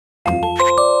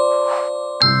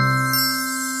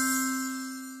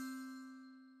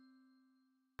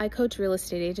I coach real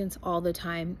estate agents all the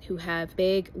time who have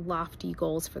big, lofty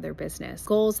goals for their business.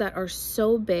 Goals that are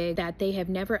so big that they have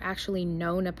never actually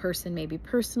known a person, maybe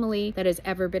personally, that has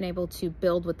ever been able to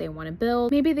build what they want to build.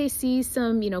 Maybe they see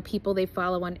some, people they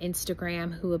follow on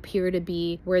Instagram who appear to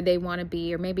be where they want to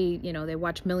be, or maybe, they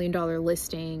watch $1 Million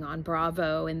Listing on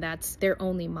Bravo and that's their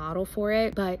only model for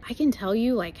it. But I can tell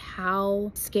you like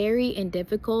how scary and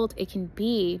difficult it can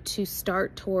be to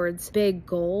start towards big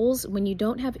goals when you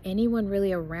don't have anyone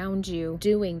really around you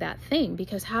doing that thing,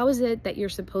 because how is it that you're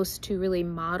supposed to really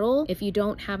model if you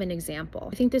don't have an example?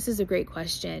 I think this is a great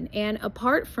question. And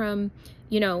apart from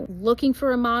looking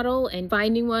for a model and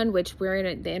finding one, which we're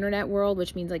in the internet world,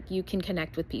 which means like you can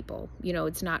connect with people.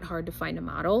 It's not hard to find a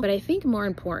model. But I think more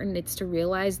important, it's to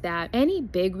realize that any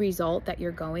big result that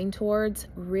you're going towards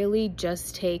really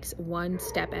just takes one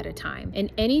step at a time.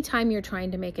 And anytime you're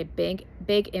trying to make a big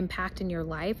impact in your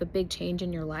life, a big change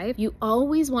in your life, you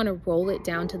always want to roll it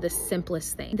down to the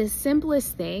simplest thing. The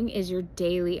simplest thing is your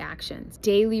daily actions,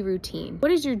 daily routine.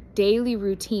 What is your daily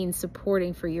routine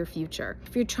supporting for your future?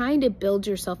 If you're trying to build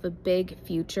yourself a big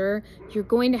future, you're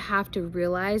going to have to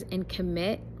realize and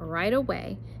commit right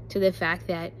away to the fact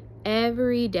that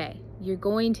every day you're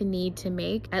going to need to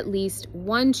make at least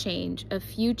one change, a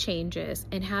few changes,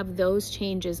 and have those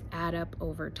changes add up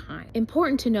over time.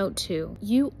 Important to note too,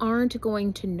 you aren't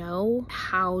going to know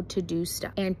how to do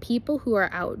stuff. And people who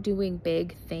are out doing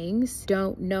big things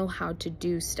don't know how to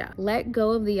do stuff. Let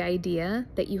go of the idea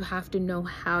that you have to know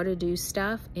how to do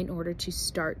stuff in order to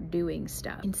start doing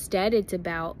stuff. Instead, it's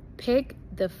about pick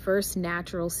the first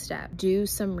natural step. Do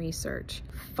some research.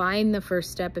 Find the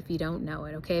first step if you don't know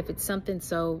it, okay? If it's something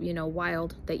so,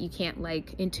 wild that you can't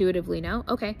like intuitively know,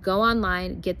 okay, go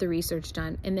online, get the research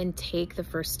done, and then take the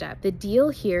first step. The deal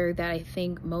here that I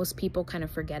think most people kind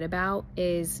of forget about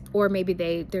is, or maybe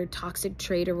their toxic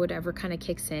trait or whatever kind of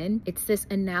kicks in, it's this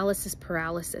analysis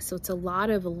paralysis. So it's a lot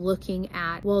of looking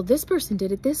at, well, this person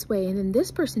did it this way, and then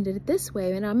this person did it this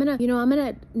way,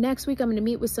 and next week I'm gonna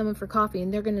meet with someone for coffee,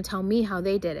 and they're gonna tell me how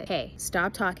they did it. Hey,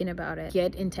 stop talking about it.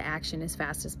 Get into action as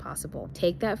fast as possible.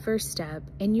 Take that first step,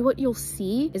 and what you'll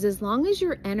see is as long as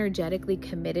you're energetically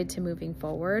committed to moving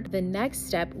forward, the next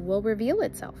step will reveal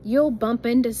itself. You'll bump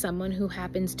into someone who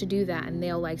happens to do that, and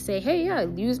they'll like say, hey, yeah,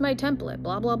 use my template,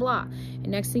 blah, blah, blah. And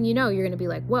next thing you know, you're gonna be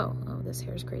like, whoa, oh, this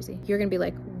hair is crazy. You're gonna be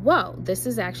like, whoa, this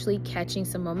is actually catching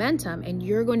some momentum, and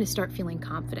you're going to start feeling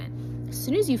confident. As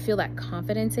soon as you feel that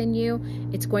confidence in you,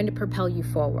 it's going to propel you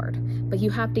forward. But you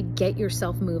have to get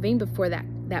yourself moving before that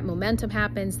momentum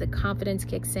happens, the confidence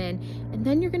kicks in, and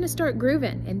then you're going to start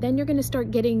grooving. And then you're going to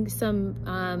start getting some,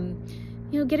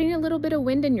 getting a little bit of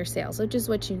wind in your sails, which is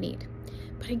what you need.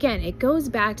 But again, it goes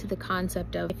back to the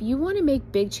concept of if you want to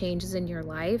make big changes in your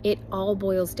life, it all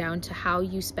boils down to how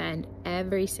you spend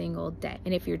every single day.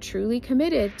 And if you're truly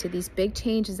committed to these big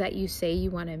changes that you say you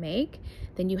want to make,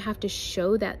 then you have to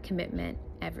show that commitment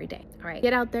every day. All right,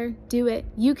 get out there, do it.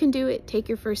 You can do it. Take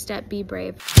your first step, be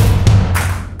brave.